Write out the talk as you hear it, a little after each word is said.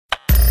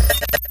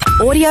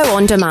Audio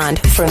on demand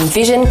from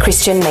Vision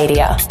Christian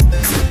Media.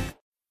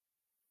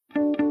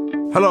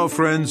 Hello,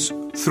 friends.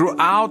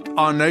 Throughout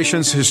our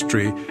nation's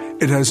history,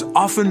 it has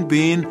often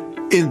been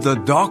in the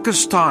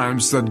darkest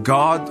times that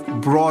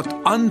God brought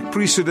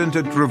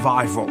unprecedented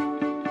revival.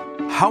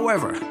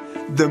 However,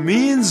 the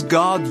means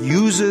God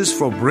uses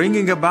for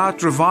bringing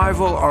about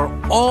revival are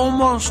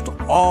almost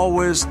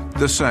always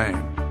the same: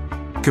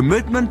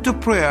 commitment to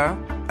prayer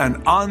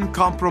and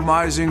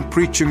uncompromising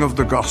preaching of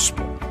the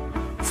gospel.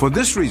 For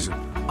this reason,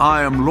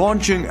 I am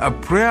launching a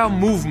prayer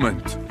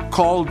movement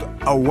called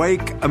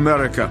Awake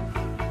America,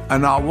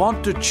 and I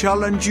want to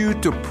challenge you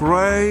to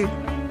pray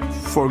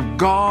for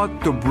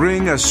God to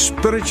bring a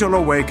spiritual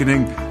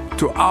awakening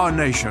to our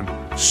nation,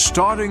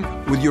 starting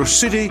with your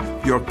city,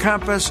 your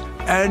campus,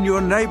 and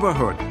your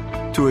neighborhood,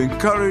 to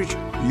encourage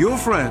your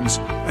friends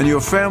and your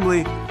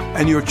family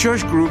and your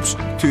church groups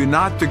to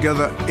unite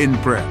together in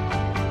prayer.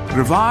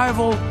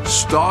 Revival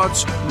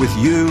starts with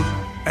you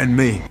and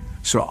me,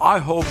 so I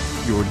hope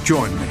you'll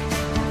join me.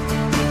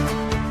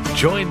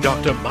 Join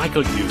Dr.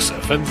 Michael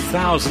Youssef and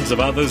thousands of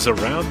others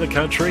around the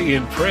country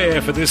in prayer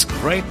for this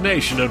great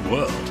nation and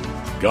world.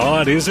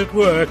 God is at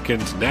work,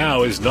 and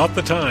now is not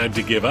the time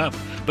to give up,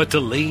 but to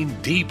lean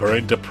deeper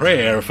into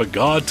prayer for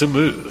God to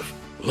move.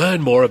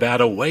 Learn more about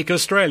Awake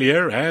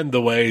Australia and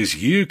the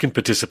ways you can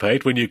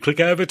participate when you click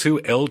over to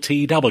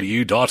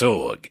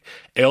ltw.org,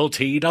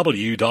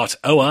 ltw.org.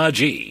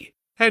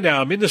 And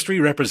our ministry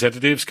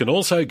representatives can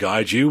also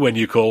guide you when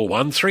you call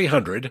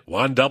 1300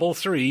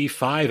 133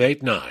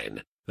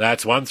 589.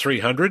 That's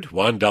 1300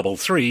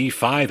 133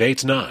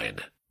 589.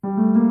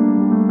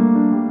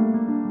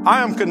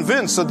 I am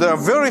convinced that there are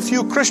very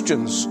few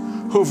Christians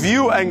who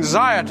view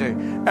anxiety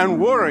and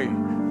worry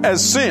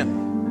as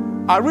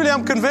sin. I really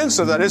am convinced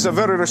that it's a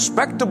very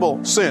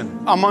respectable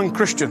sin among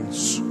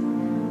Christians.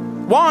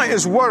 Why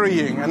is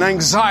worrying and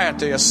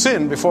anxiety a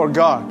sin before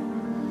God?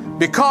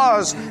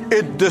 Because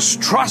it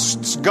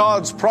distrusts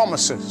God's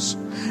promises.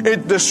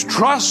 It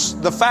distrusts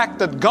the fact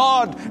that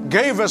God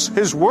gave us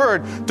His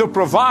Word to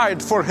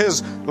provide for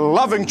His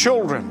loving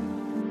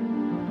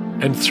children.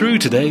 And through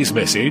today's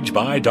message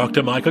by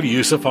Dr. Michael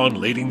Youssef on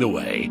Leading the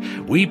Way,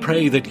 we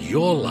pray that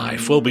your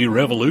life will be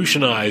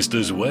revolutionized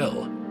as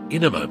well.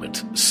 In a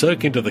moment,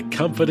 soak into the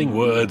comforting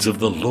words of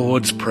the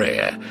Lord's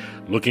Prayer,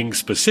 looking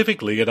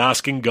specifically at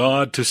asking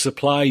God to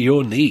supply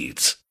your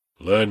needs.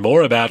 Learn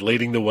more about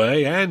Leading the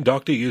Way and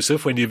Dr.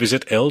 Youssef when you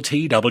visit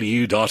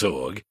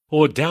ltw.org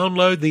or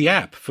download the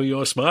app for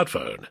your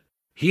smartphone.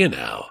 Here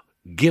now,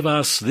 Give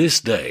Us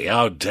This Day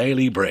Our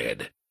Daily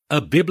Bread,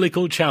 a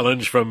biblical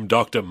challenge from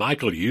Dr.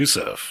 Michael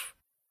Youssef.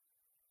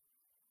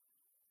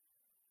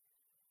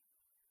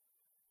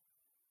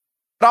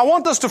 I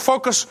want us to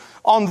focus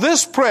on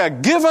this prayer,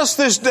 give us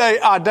this day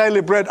our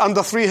daily bread,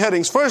 under three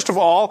headings. First of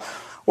all,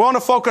 we want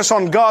to focus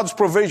on God's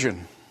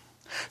provision.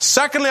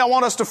 Secondly, I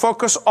want us to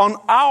focus on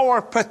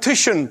our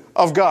petition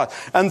of God.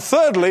 And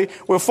thirdly,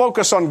 we'll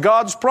focus on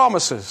God's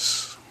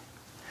promises.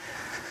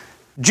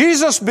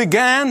 Jesus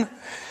began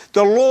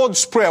the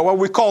Lord's Prayer, what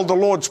we call the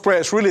Lord's Prayer.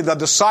 It's really the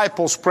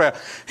disciples' prayer.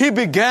 He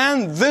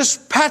began this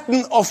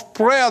pattern of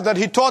prayer that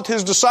He taught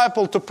His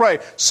disciple to pray,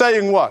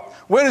 saying what?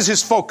 Where is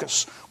His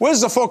focus?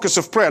 Where's the focus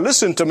of prayer?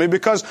 Listen to me,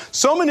 because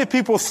so many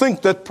people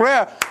think that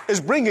prayer is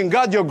bringing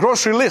God your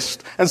grocery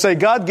list and say,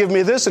 God, give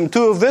me this and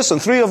 2 of this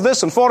and 3 of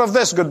this and 4 of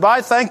this.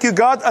 Goodbye, thank you,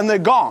 God, and they're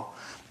gone.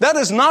 That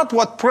is not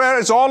what prayer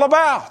is all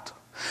about.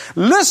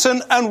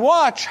 Listen and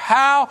watch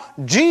how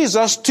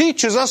Jesus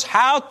teaches us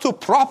how to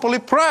properly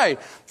pray.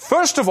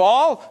 First of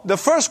all, the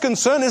first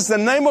concern is the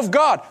name of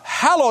God.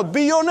 Hallowed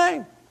be your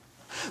name.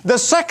 The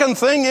second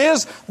thing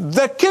is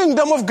the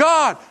kingdom of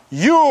God.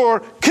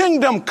 Your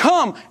kingdom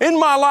come in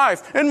my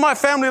life, in my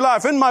family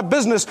life, in my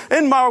business,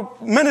 in my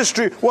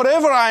ministry,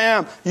 whatever I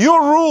am.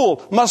 Your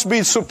rule must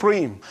be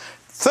supreme.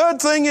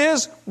 Third thing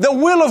is the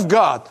will of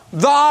God.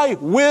 Thy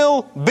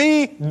will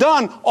be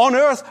done on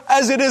earth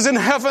as it is in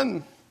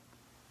heaven.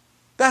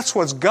 That's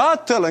what's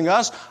God telling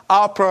us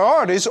our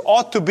priorities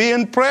ought to be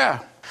in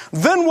prayer.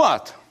 Then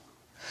what?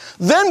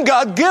 Then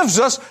God gives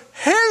us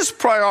His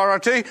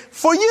priority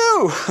for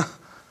you.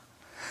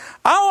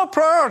 Our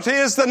priority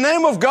is the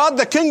name of God,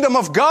 the kingdom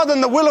of God,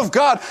 and the will of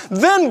God.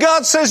 Then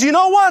God says, you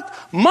know what?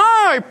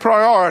 My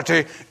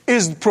priority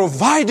is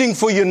providing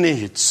for your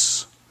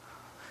needs.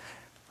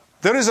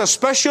 There is a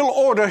special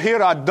order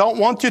here. I don't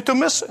want you to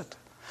miss it.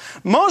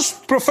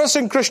 Most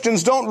professing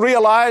Christians don't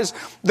realize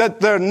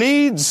that their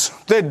needs,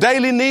 their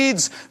daily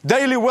needs,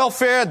 daily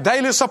welfare,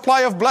 daily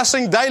supply of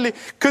blessing, daily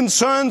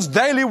concerns,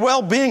 daily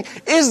well-being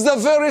is the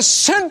very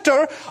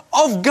center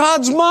of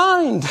God's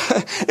mind,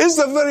 is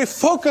the very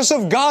focus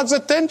of God's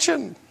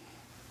attention.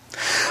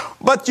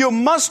 But you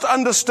must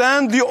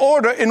understand the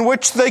order in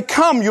which they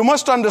come. You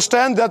must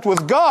understand that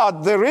with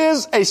God there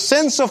is a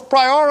sense of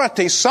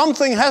priority.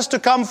 Something has to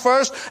come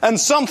first and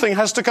something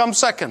has to come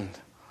second.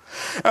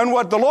 And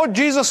what the Lord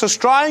Jesus is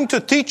trying to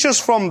teach us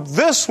from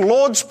this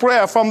Lord's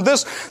Prayer, from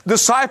this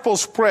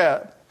disciples'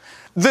 prayer,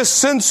 this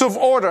sense of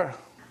order,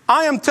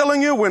 I am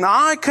telling you, when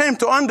I came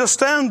to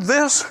understand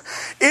this,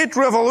 it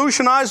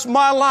revolutionized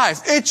my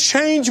life. It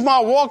changed my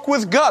walk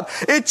with God.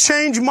 It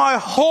changed my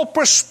whole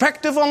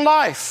perspective on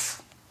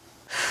life.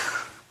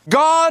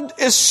 God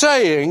is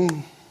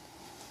saying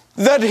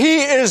that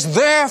He is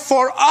there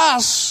for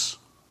us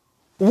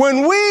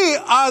when we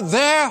are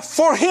there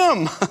for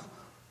Him.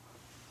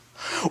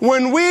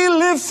 When we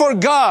live for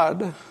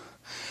God,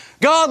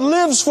 God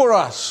lives for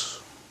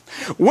us.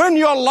 When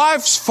your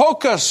life's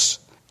focus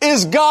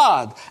is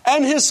God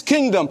and His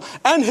kingdom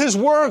and His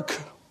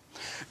work,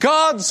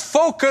 God's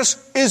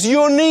focus is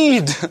your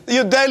need,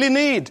 your daily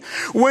need.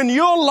 When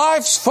your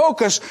life's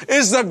focus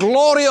is the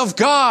glory of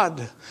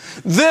God,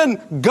 then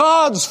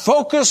God's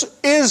focus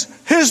is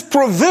His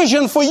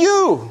provision for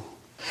you.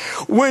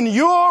 When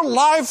your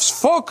life's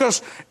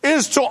focus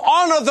is to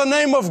honor the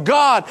name of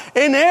God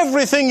in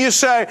everything you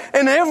say,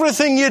 in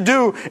everything you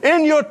do,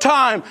 in your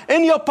time,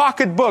 in your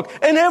pocketbook,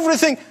 in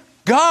everything,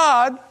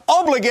 God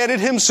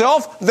obligated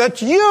Himself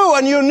that you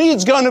and your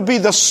needs going to be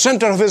the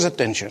center of His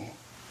attention.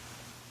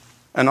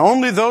 And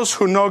only those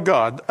who know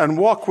God and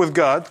walk with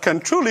God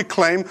can truly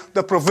claim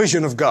the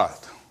provision of God.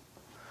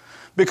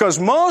 Because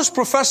most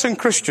professing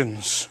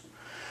Christians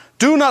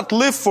do not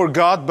live for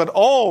God, but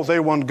they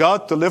want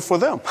God to live for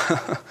them.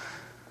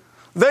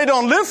 They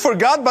don't live for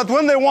God, but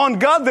when they want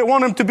God, they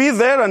want Him to be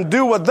there and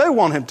do what they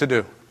want Him to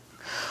do.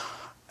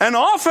 And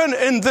often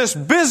in this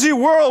busy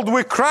world,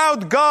 we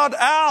crowd God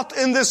out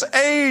in this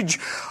age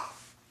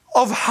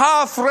of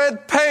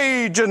half-read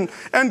page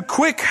and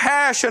quick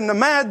hash and the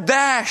mad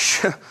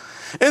dash.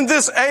 In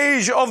this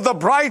age of the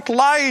bright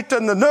light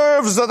and the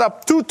nerves that are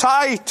too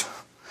tight.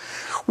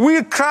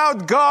 We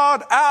crowd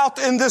God out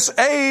in this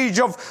age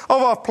of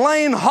a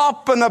plain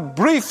hop and a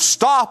brief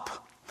stop.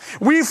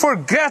 We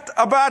forget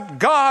about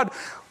God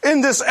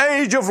in this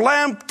age of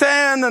lamp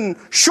tan and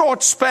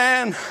short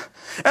span,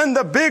 and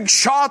the big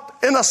shot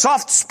in a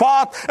soft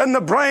spot, and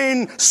the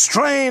brain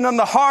strain and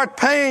the heart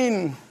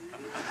pain.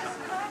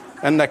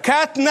 And the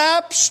cat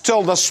naps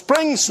till the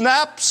spring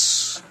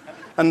snaps,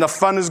 and the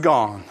fun is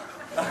gone.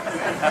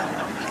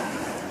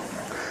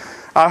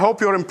 I hope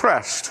you're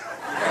impressed.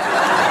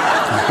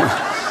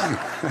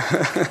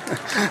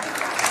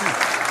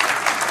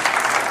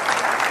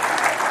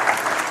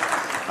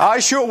 I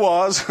sure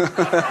was.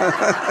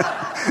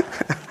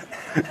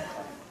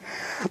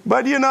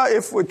 But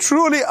if we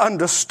truly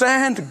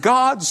understand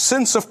God's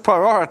sense of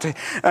priority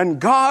and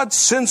God's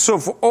sense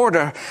of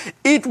order,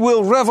 it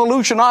will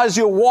revolutionize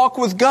your walk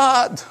with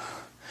God.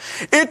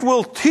 It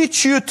will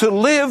teach you to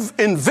live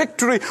in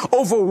victory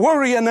over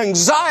worry and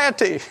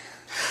anxiety.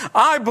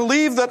 I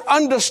believe that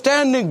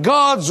understanding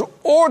God's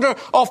order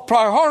of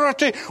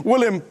priority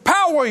will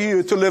empower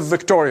you to live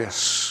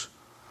victorious.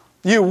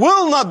 You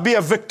will not be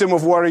a victim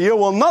of worry. You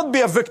will not be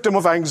a victim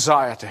of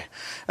anxiety.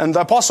 And the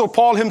Apostle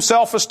Paul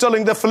himself is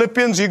telling the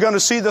Philippians, you're going to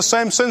see the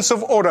same sense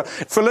of order.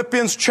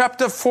 Philippians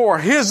chapter 4,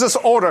 here's this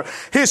order.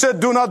 He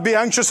said, do not be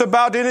anxious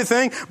about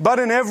anything, but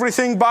in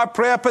everything by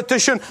prayer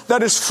petition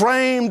that is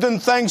framed in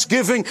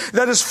thanksgiving,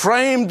 that is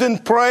framed in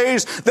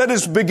praise, that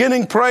is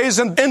beginning praise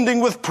and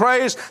ending with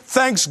praise,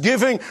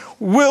 thanksgiving.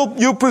 Will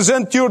you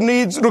present your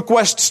needs,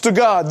 requests to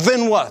God?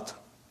 Then what?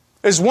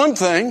 Is one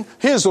thing.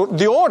 Here's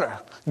the order.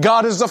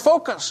 God is the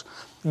focus.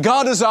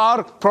 God is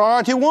our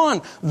priority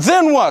one.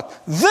 Then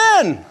what?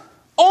 Then,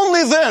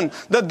 only then,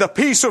 that the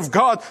peace of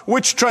God,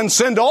 which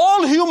transcends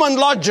all human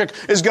logic,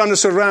 is going to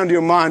surround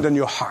your mind and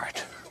your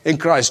heart in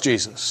Christ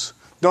Jesus.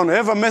 Don't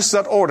ever miss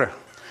that order.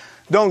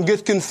 Don't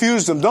get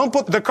confused. Don't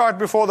put the cart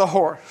before the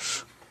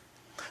horse.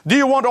 Do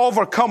you want to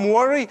overcome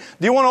worry?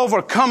 Do you want to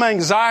overcome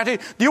anxiety?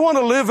 Do you want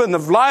to live in the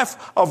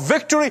life of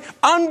victory?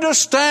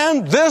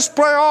 Understand this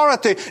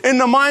priority in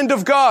the mind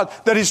of God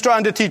that He's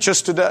trying to teach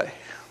us today.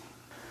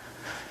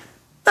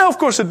 Now, of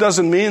course, it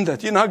doesn't mean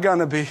that you're not going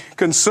to be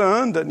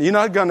concerned and you're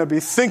not going to be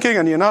thinking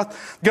and you're not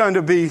going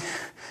to be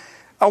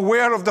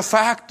aware of the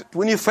fact that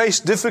when you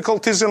face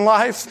difficulties in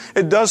life,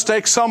 it does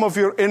take some of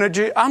your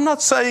energy. I'm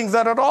not saying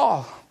that at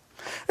all.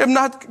 I'm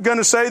not going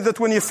to say that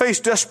when you face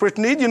desperate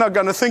need, you're not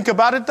going to think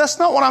about it. That's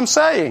not what I'm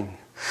saying.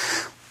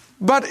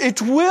 But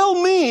it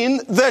will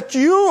mean that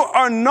you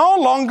are no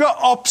longer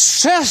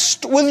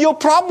obsessed with your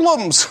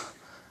problems.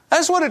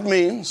 That's what it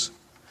means.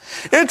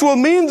 It will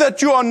mean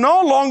that you are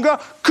no longer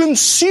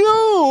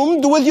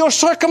consumed with your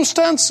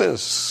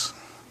circumstances.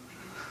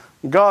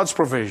 God's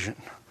provision.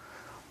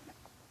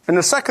 And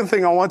the second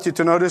thing I want you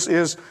to notice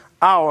is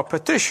our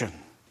petition.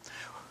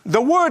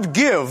 The word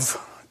give,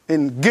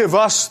 in give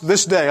us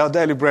this day our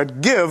daily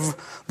bread, give,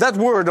 that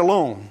word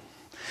alone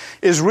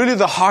is really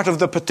the heart of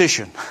the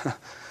petition.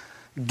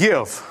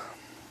 Give.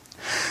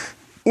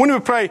 When we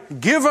pray,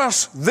 give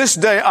us this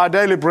day our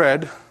daily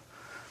bread,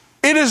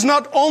 it is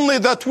not only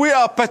that we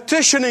are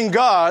petitioning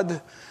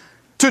God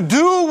to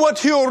do what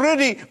He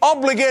already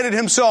obligated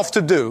Himself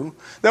to do,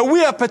 that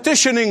we are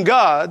petitioning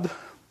God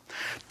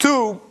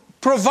to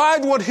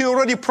provide what He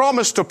already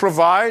promised to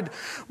provide,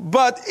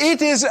 but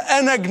it is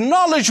an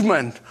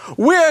acknowledgement.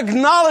 We're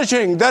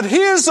acknowledging that He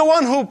is the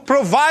one who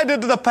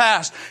provided the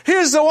past. He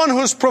is the one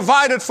who's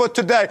provided for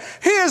today.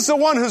 He is the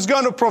one who's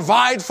going to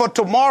provide for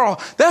tomorrow.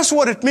 That's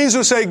what it means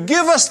to say,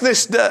 give us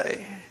this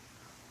day.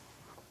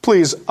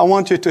 Please, I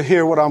want you to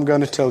hear what I'm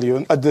going to tell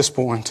you at this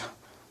point.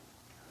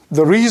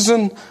 The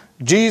reason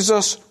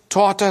Jesus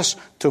taught us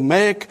to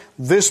make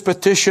this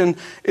petition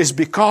is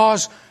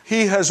because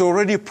He has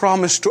already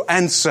promised to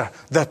answer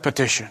that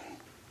petition.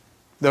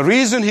 The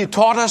reason He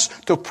taught us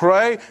to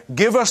pray,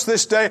 give us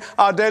this day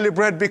our daily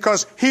bread,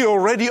 because He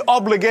already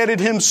obligated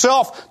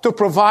Himself to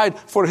provide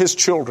for His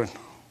children.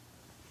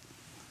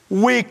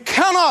 We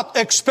cannot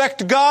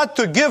expect God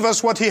to give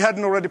us what He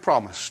hadn't already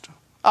promised.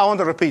 I want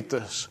to repeat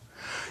this.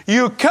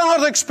 You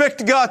cannot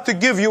expect God to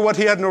give you what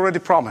He hadn't already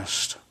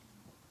promised.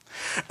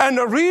 And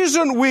the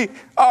reason we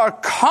are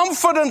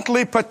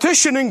confidently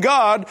petitioning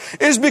God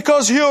is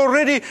because He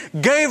already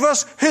gave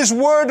us His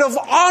word of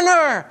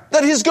honor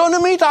that He's going to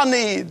meet our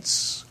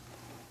needs.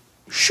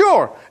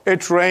 Sure,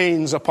 it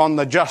rains upon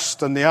the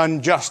just and the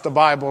unjust, the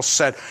Bible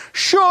said.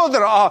 Sure,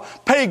 there are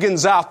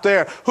pagans out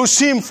there who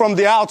seem from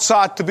the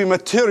outside to be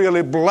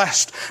materially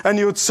blessed. And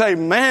you would say,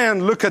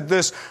 man, look at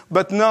this.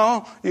 But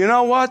no, you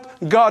know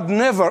what? God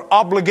never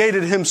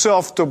obligated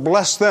Himself to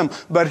bless them,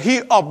 but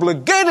He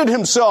obligated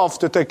Himself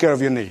to take care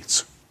of your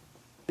needs.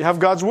 You have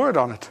God's word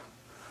on it.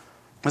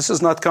 This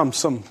has not come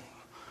some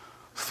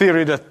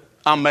theory that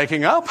I'm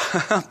making up.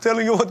 I'm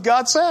telling you what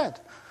God said.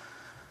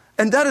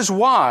 And that is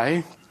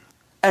why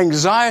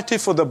anxiety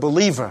for the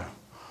believer,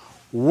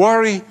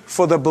 worry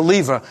for the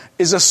believer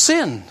is a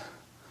sin.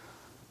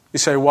 You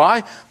say,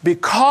 why?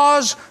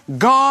 Because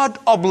God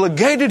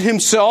obligated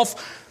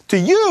Himself to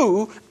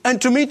you and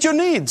to meet your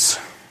needs.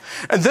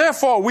 And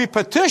therefore we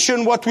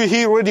petition what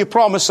He already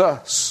promised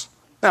us.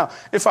 Now,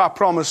 if I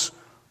promise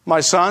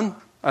my son,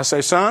 I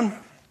say, son,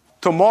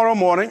 tomorrow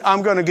morning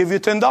I'm going to give you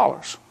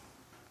 $10.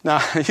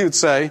 Now, you'd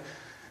say,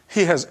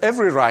 he has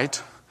every right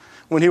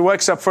when he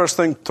wakes up first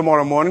thing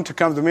tomorrow morning to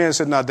come to me and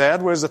say, now,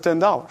 Dad, where's the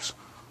 $10?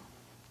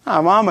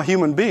 I'm a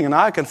human being and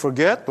I can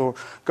forget or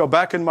go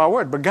back in my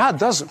word. But God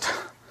doesn't.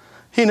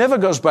 He never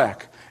goes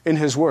back in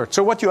His word.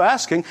 So what you're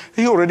asking,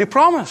 He already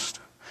promised.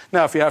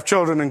 Now, if you have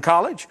children in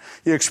college,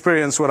 you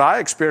experience what I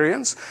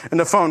experience, and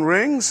the phone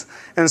rings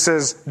and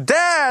says,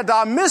 Dad,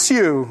 I miss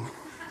you.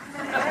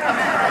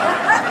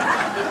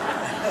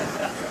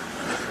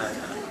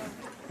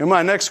 And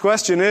my next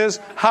question is,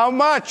 how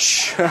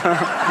much?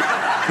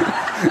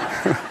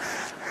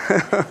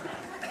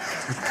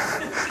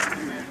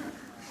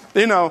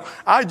 You know,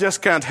 I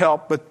just can't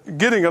help but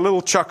getting a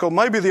little chuckle,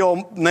 maybe the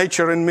old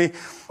nature in me,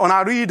 when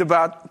I read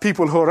about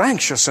people who are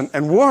anxious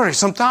and worry.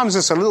 Sometimes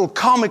it's a little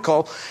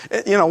comical.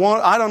 You know,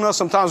 I don't know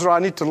sometimes where I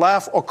need to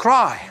laugh or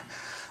cry.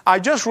 I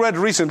just read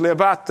recently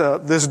about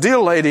this dear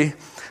lady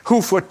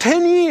who for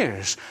 10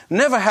 years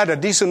never had a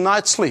decent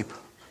night's sleep.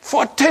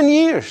 For 10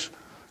 years.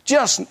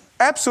 Just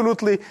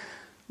absolutely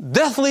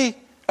deathly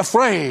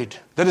afraid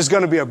that there's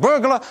going to be a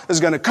burglar that's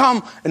going to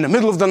come in the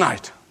middle of the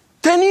night.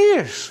 10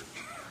 years.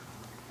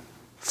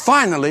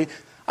 Finally,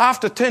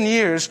 after 10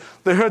 years,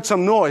 they heard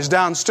some noise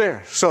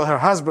downstairs. So her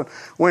husband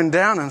went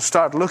down and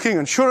started looking,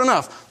 and sure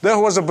enough, there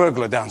was a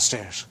burglar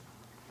downstairs.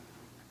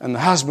 And the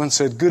husband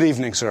said, good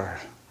evening, sir.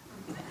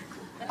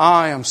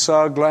 I am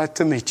so glad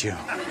to meet you.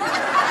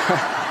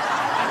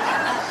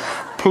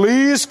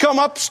 Please come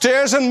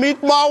upstairs and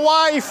meet my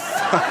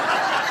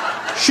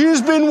wife.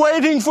 She's been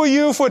waiting for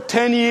you for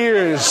 10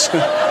 years.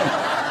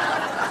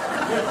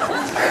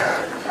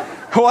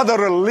 What a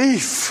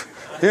relief,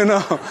 you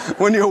know,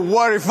 when your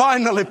worry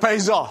finally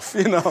pays off,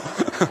 you know.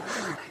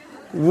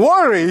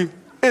 Worry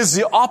is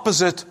the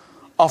opposite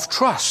of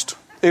trust.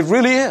 It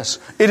really is.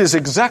 It is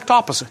exact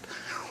opposite.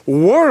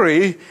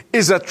 Worry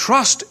is a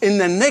trust in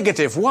the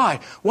negative. Why?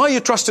 Why you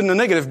trust in the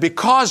negative?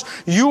 Because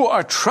you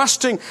are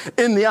trusting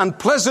in the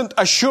unpleasant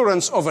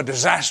assurance of a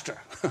disaster.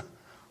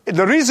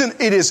 The reason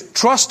it is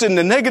trust in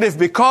the negative,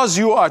 because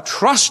you are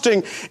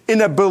trusting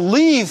in a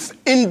belief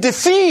in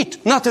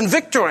defeat, not in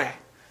victory.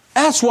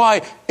 That's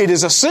why it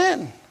is a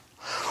sin.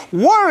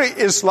 Worry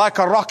is like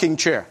a rocking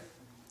chair.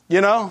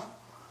 You know,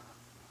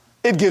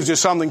 it gives you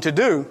something to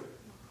do,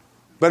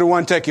 but it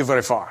won't take you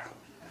very far.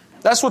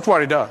 That's what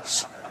worry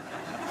does.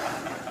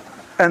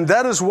 And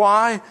that is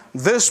why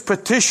this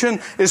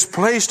petition is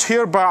placed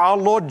here by our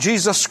Lord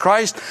Jesus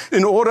Christ,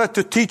 in order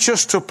to teach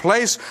us to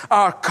place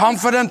our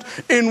confidence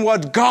in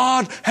what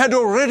God had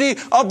already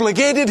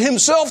obligated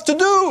Himself to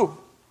do.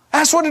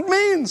 That's what it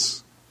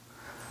means.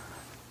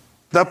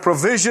 The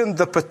provision,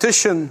 the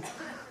petition,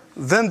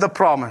 then the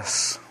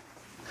promise.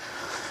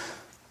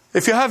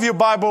 If you have your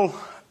Bible,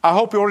 I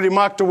hope you already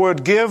marked the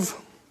word give.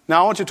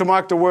 Now I want you to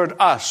mark the word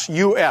us,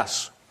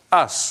 U-S,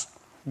 us.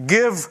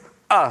 Give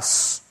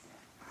us.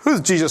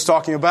 Who's Jesus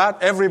talking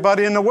about?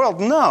 Everybody in the world?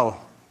 No.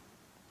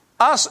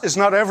 Us is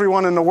not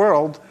everyone in the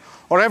world,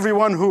 or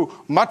everyone who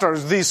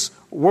mutters these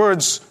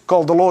words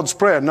called the Lord's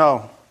Prayer.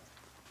 No.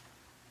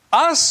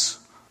 Us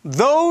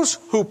Those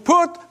who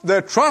put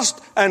their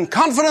trust and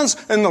confidence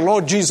in the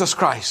Lord Jesus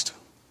Christ.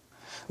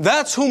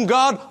 That's whom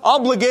God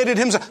obligated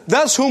himself.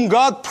 That's whom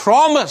God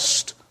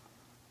promised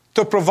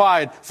to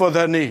provide for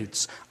their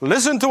needs.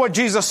 Listen to what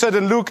Jesus said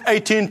in Luke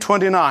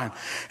 18:29.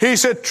 He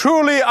said,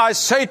 "Truly I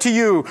say to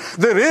you,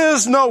 there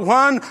is no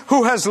one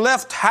who has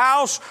left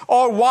house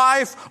or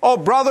wife or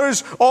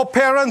brothers or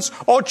parents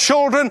or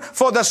children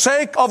for the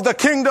sake of the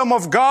kingdom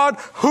of God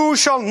who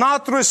shall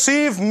not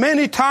receive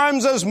many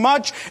times as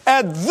much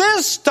at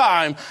this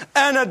time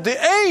and at the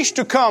age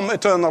to come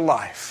eternal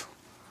life."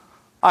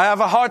 I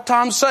have a hard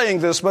time saying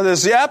this, but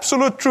it's the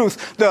absolute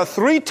truth. There are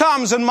 3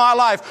 times in my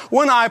life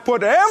when I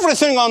put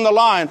everything on the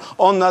line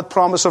on that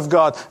promise of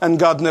God, and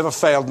God never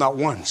failed, not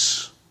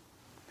once.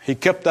 He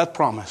kept that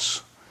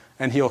promise,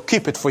 and He'll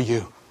keep it for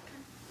you.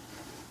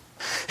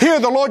 Here,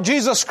 the Lord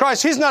Jesus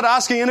Christ, He's not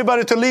asking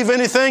anybody to leave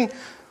anything,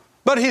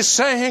 but He's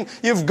saying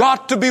you've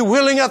got to be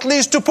willing at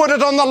least to put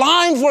it on the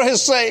line for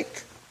His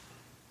sake.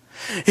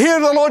 Here,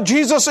 the Lord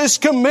Jesus is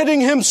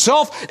committing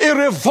Himself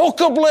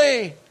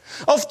irrevocably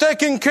of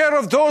taking care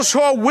of those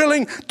who are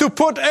willing to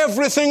put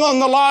everything on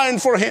the line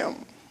for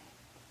Him.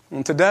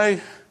 And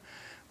today,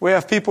 we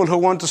have people who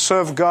want to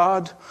serve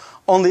God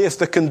only if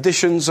the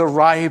conditions are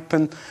ripe,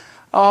 and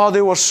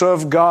they will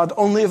serve God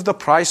only if the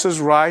price is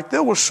right. They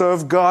will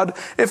serve God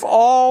if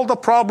all the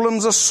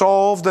problems are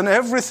solved and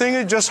everything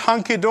is just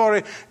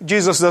hunky-dory.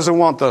 Jesus doesn't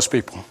want those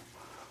people.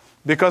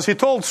 Because He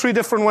told 3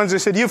 different ones, He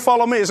said, "You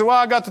follow me." He said, "Well,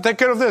 I got to take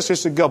care of this." He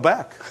said, "Go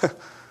back."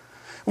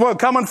 "Well,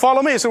 come and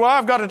follow me." He said, "Well,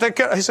 I've got to take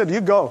care." He said,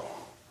 "You go."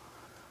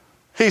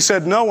 He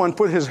said, "No one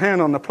put his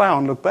hand on the plow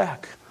and look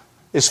back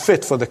is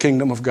fit for the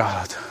kingdom of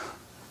God."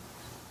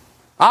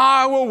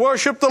 I will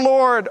worship the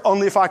Lord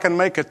only if I can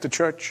make it to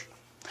church.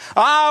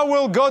 I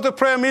will go to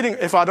prayer meeting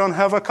if I don't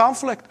have a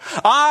conflict.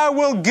 I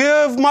will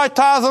give my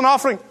tithe and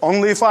offering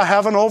only if I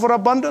have an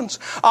overabundance.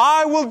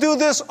 I will do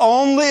this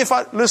only if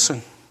I...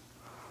 Listen,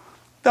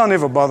 don't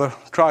ever bother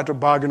try to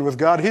bargain with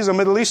God. He's a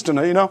Middle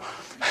Easterner, you know.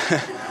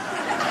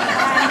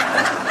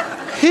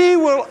 He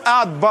will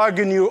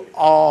out-bargain you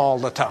all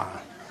the time.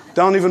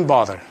 Don't even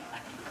bother.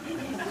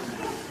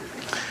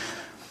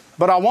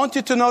 But I want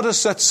you to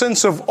notice that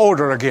sense of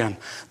order again,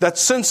 that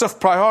sense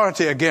of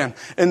priority again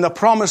in the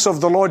promise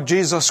of the Lord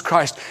Jesus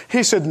Christ.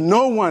 He said,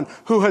 no one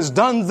who has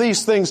done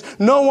these things,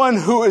 no one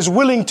who is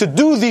willing to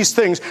do these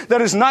things,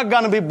 that is not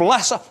going to be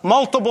blessed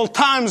multiple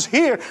times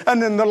here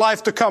and in the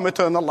life to come,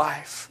 eternal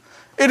life.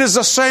 It is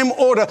the same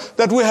order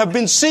that we have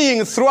been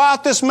seeing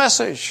throughout this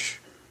message.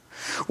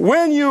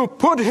 When you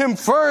put Him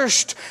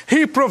first,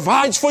 He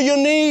provides for your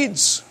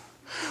needs.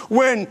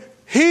 When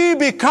He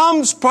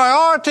becomes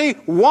priority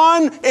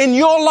 1 in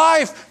your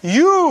life,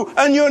 you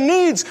and your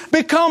needs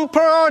become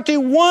priority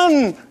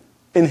 1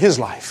 in His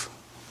life.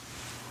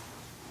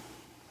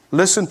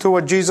 Listen to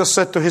what Jesus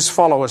said to His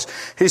followers.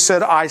 He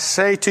said, I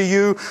say to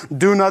you,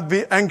 do not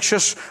be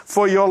anxious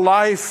for your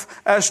life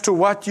as to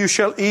what you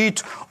shall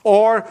eat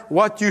or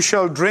what you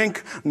shall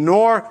drink,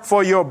 nor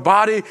for your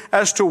body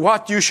as to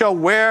what you shall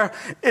wear.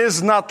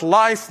 Is not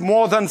life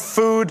more than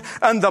food,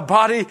 and the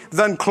body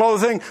than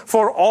clothing?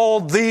 For all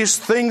these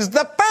things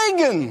the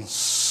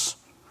pagans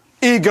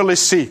eagerly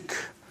seek.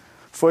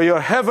 For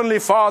your heavenly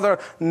Father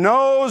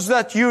knows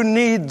that you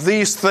need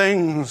these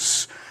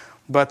things.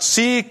 But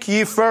seek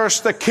ye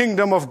first the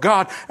kingdom of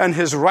God and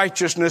His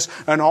righteousness,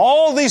 and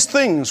all these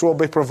things will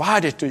be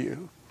provided to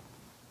you.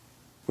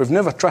 We've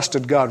never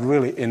trusted God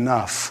really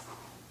enough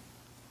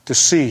to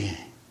see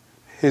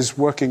His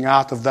working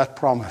out of that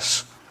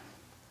promise.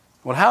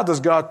 Well, how does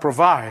God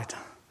provide?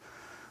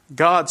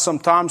 God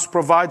sometimes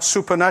provides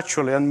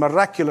supernaturally and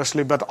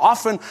miraculously, but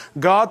often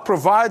God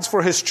provides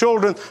for His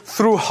children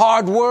through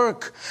hard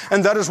work.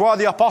 And that is why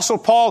the Apostle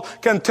Paul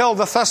can tell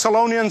the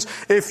Thessalonians,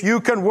 if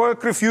you can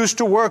work, refuse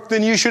to work,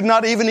 then you should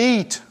not even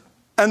eat.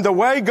 And the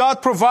way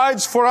God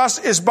provides for us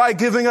is by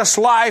giving us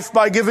life,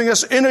 by giving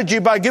us energy,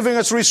 by giving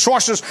us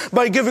resources,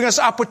 by giving us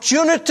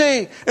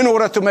opportunity in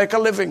order to make a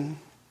living.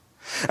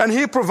 And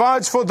He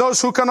provides for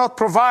those who cannot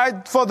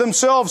provide for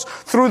themselves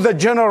through the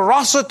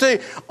generosity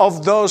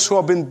of those who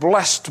have been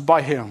blessed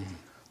by Him.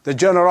 The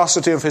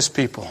generosity of His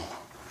people.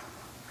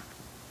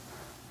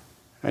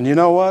 And you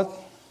know what?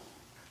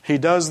 He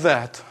does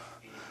that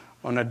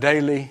on a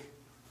daily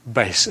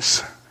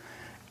basis.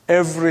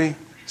 Every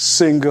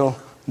single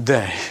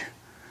day.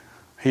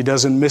 He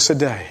doesn't miss a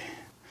day.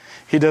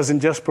 He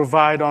doesn't just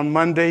provide on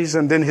Mondays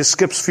and then He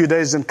skips a few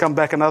days and come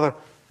back another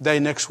day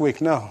next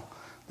week. No.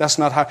 That's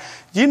not how.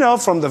 You know,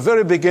 from the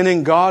very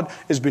beginning, God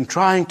has been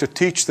trying to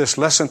teach this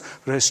lesson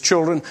for His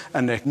children,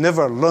 and they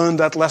never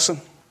learned that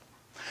lesson.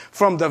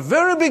 From the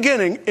very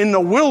beginning in the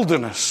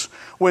wilderness,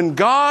 when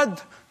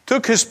God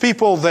took His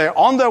people there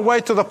on their way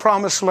to the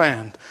promised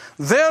land,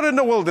 there in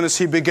the wilderness,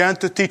 He began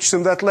to teach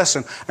them that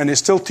lesson, and He's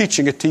still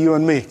teaching it to you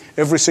and me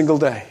every single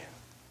day.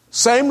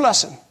 Same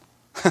lesson.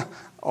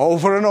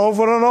 Over and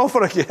over and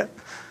over again.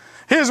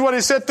 Here's what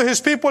He said to His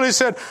people. He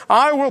said,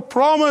 I will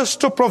promise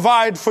to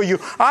provide for you.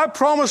 I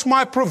promise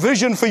my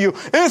provision for you.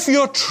 If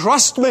you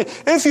trust me,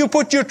 if you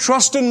put your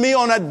trust in me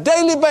on a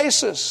daily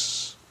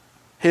basis,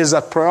 Here's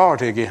that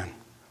priority again.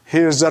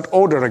 Here's that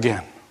order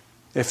again.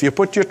 If you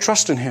put your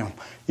trust in Him,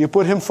 you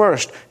put Him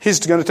first, He's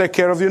going to take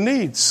care of your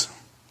needs.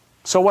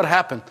 So what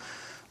happened?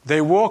 They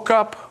woke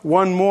up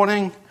one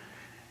morning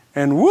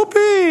and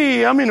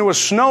whoopee! I mean, it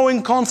was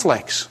snowing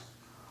cornflakes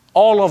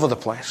all over the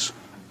place.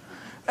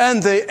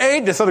 And they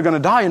ate. They thought they were going to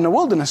die in the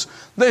wilderness.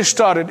 They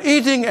started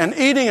eating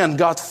and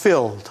got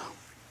filled.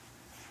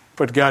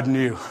 But God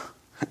knew.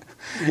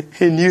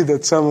 He knew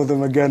that some of them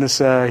were going to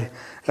say,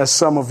 as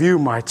some of you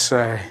might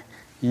say,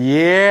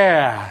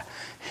 yeah,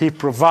 He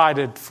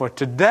provided for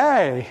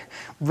today,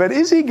 but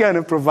is He going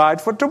to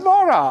provide for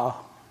tomorrow?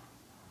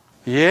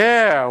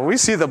 Yeah, we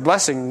see the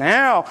blessing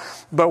now,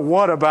 but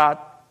what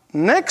about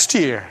next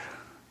year?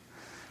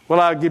 Well,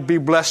 I'll be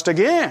blessed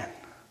again.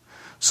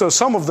 So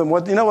some of them,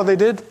 you know what they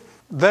did?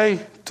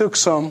 They took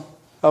some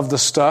of the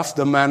stuff,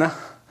 the manna,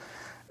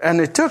 and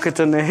they took it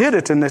and they hid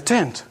it in the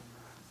tent.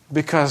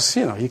 Because,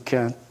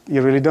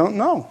 you really don't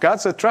know. God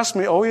said, trust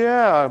me. Oh,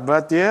 yeah,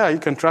 but yeah, you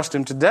can trust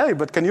Him today,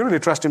 but can you really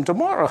trust Him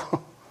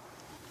tomorrow?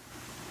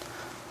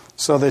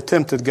 So they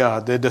tempted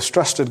God. They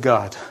distrusted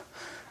God.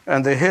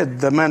 And they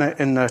hid the manna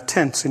in their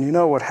tents. And you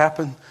know what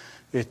happened?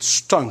 It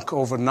stunk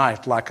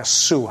overnight like a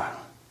sewer.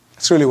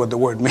 That's really what the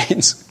word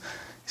means.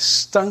 It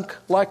stunk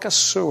like a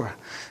sewer.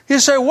 You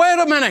say, wait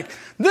a minute.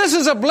 This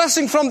is a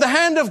blessing from the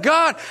hand of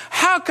God.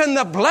 How can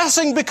the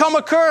blessing become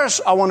a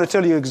curse? I want to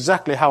tell you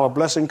exactly how a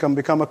blessing can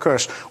become a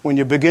curse. When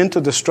you begin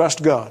to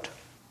distrust God.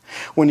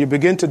 When you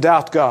begin to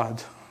doubt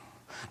God.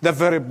 The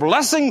very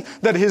blessing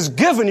that He's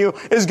given you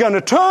is going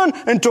to turn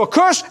into a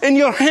curse in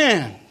your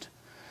hand.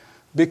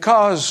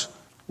 Because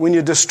when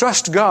you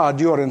distrust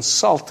God, you are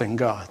insulting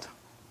God.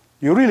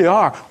 You really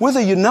are. Whether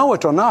you know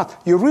it or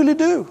not, you really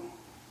do.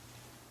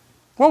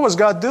 What was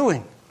God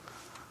doing?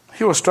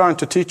 He was trying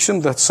to teach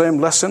them that same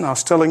lesson I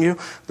was telling you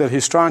that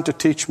He's trying to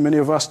teach many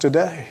of us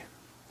today.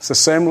 It's the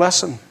same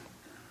lesson.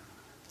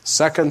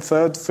 Second,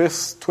 third,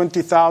 fifth,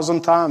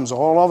 20,000 times.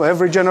 All over.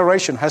 Every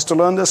generation has to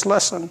learn this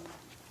lesson.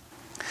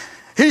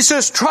 He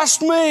says,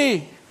 trust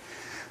me.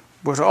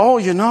 But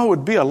it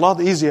would be a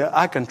lot easier.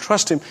 I can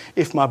trust Him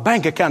if my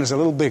bank account is a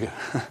little bigger.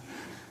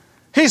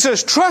 He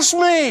says, trust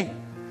me.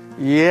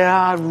 Yeah,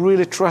 I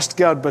really trust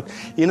God, but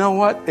you know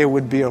what? It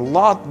would be a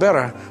lot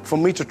better for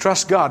me to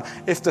trust God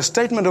if the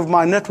statement of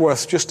my net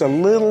worth is just a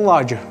little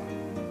larger.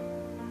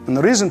 And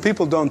the reason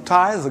people don't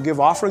tithe or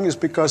give offering is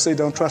because they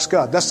don't trust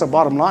God. That's the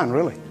bottom line,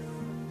 really.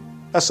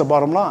 That's the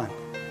bottom line.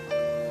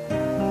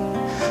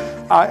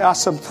 I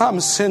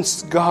sometimes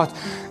sense God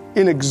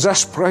in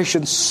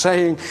exasperation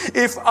saying,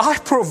 if I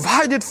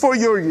provided for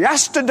you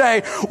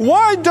yesterday,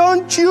 why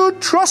don't you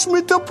trust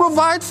me to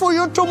provide for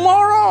you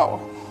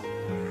tomorrow?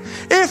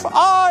 If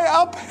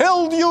I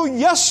upheld you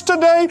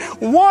yesterday,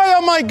 why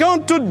am I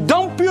going to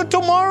dump you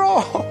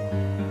tomorrow?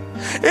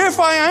 If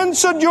I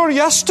answered your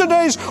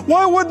yesterdays,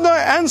 why wouldn't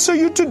I answer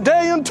you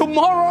today and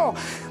tomorrow?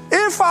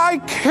 If I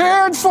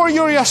cared for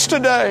you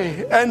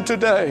yesterday and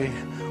today,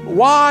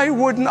 why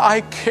wouldn't I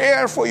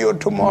care for you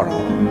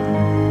tomorrow?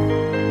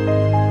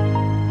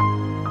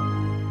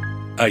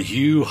 Are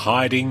you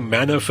hiding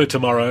manna for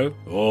tomorrow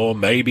or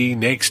maybe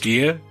next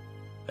year?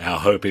 Our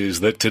hope is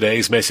that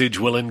today's message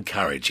will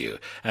encourage you,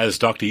 as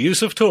Dr.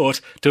 Youssef taught,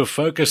 to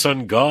focus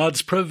on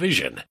God's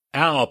provision,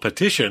 our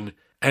petition,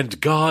 and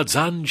God's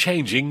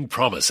unchanging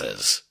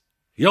promises.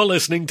 You're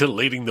listening to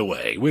Leading the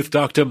Way with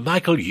Dr.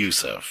 Michael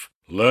Youssef.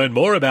 Learn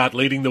more about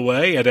Leading the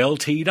Way at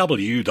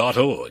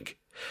ltw.org.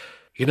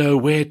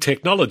 We're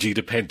technology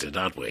dependent,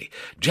 aren't we?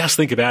 Just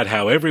think about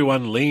how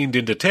everyone leaned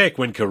into tech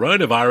when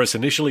coronavirus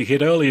initially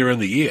hit earlier in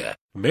the year.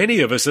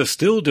 Many of us are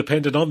still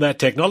dependent on that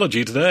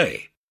technology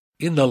today.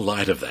 In the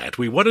light of that,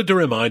 we wanted to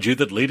remind you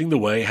that Leading the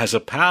Way has a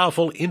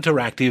powerful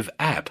interactive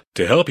app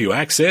to help you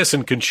access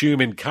and consume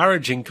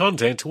encouraging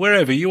content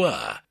wherever you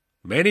are.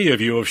 Many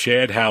of you have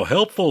shared how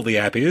helpful the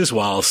app is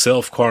while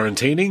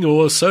self-quarantining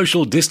or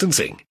social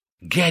distancing.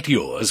 Get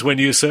yours when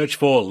you search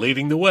for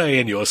Leading the Way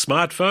in your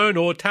smartphone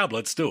or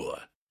tablet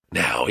store.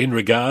 Now, in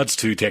regards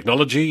to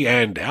technology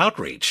and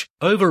outreach,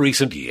 over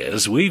recent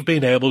years we've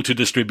been able to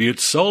distribute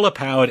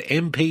solar-powered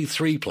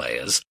MP3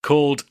 players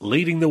called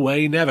Leading the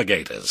Way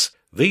Navigators.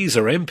 These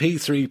are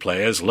MP3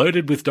 players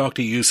loaded with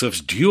Dr. Youssef's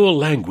dual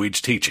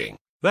language teaching.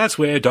 That's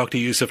where Dr.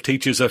 Youssef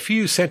teaches a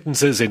few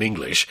sentences in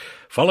English,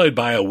 followed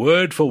by a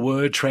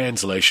word-for-word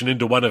translation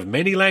into one of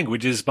many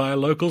languages by a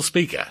local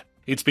speaker.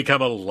 It's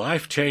become a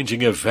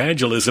life-changing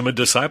evangelism and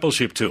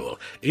discipleship tool,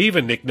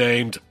 even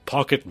nicknamed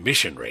Pocket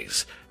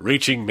Missionaries,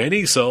 reaching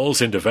many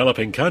souls in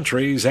developing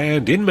countries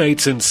and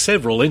inmates in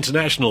several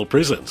international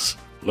prisons.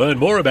 Learn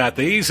more about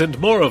these and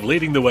more of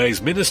Leading the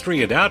Way's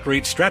ministry and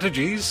outreach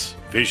strategies,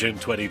 Vision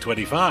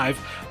 2025,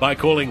 by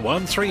calling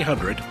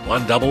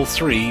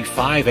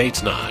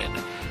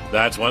 1-300-133-589.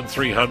 That's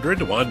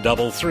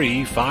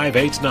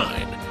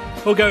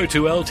 1-300-133-589. Or go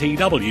to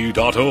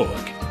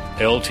ltw.org,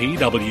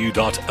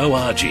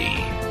 ltw.org.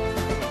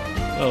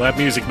 Well, that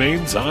music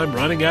means I'm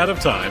running out of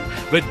time,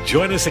 but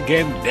join us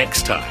again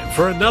next time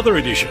for another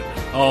edition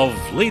of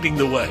Leading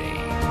the Way.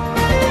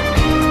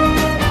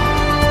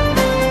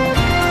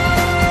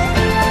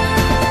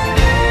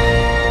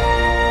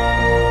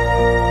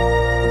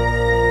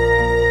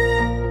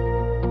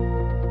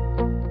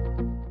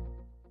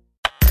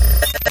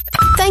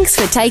 Thanks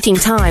for taking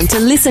time to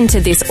listen to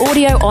this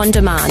audio on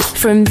demand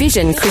from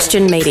Vision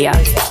Christian Media.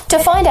 To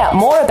find out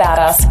more about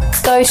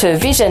us, go to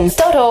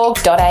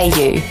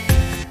vision.org.au.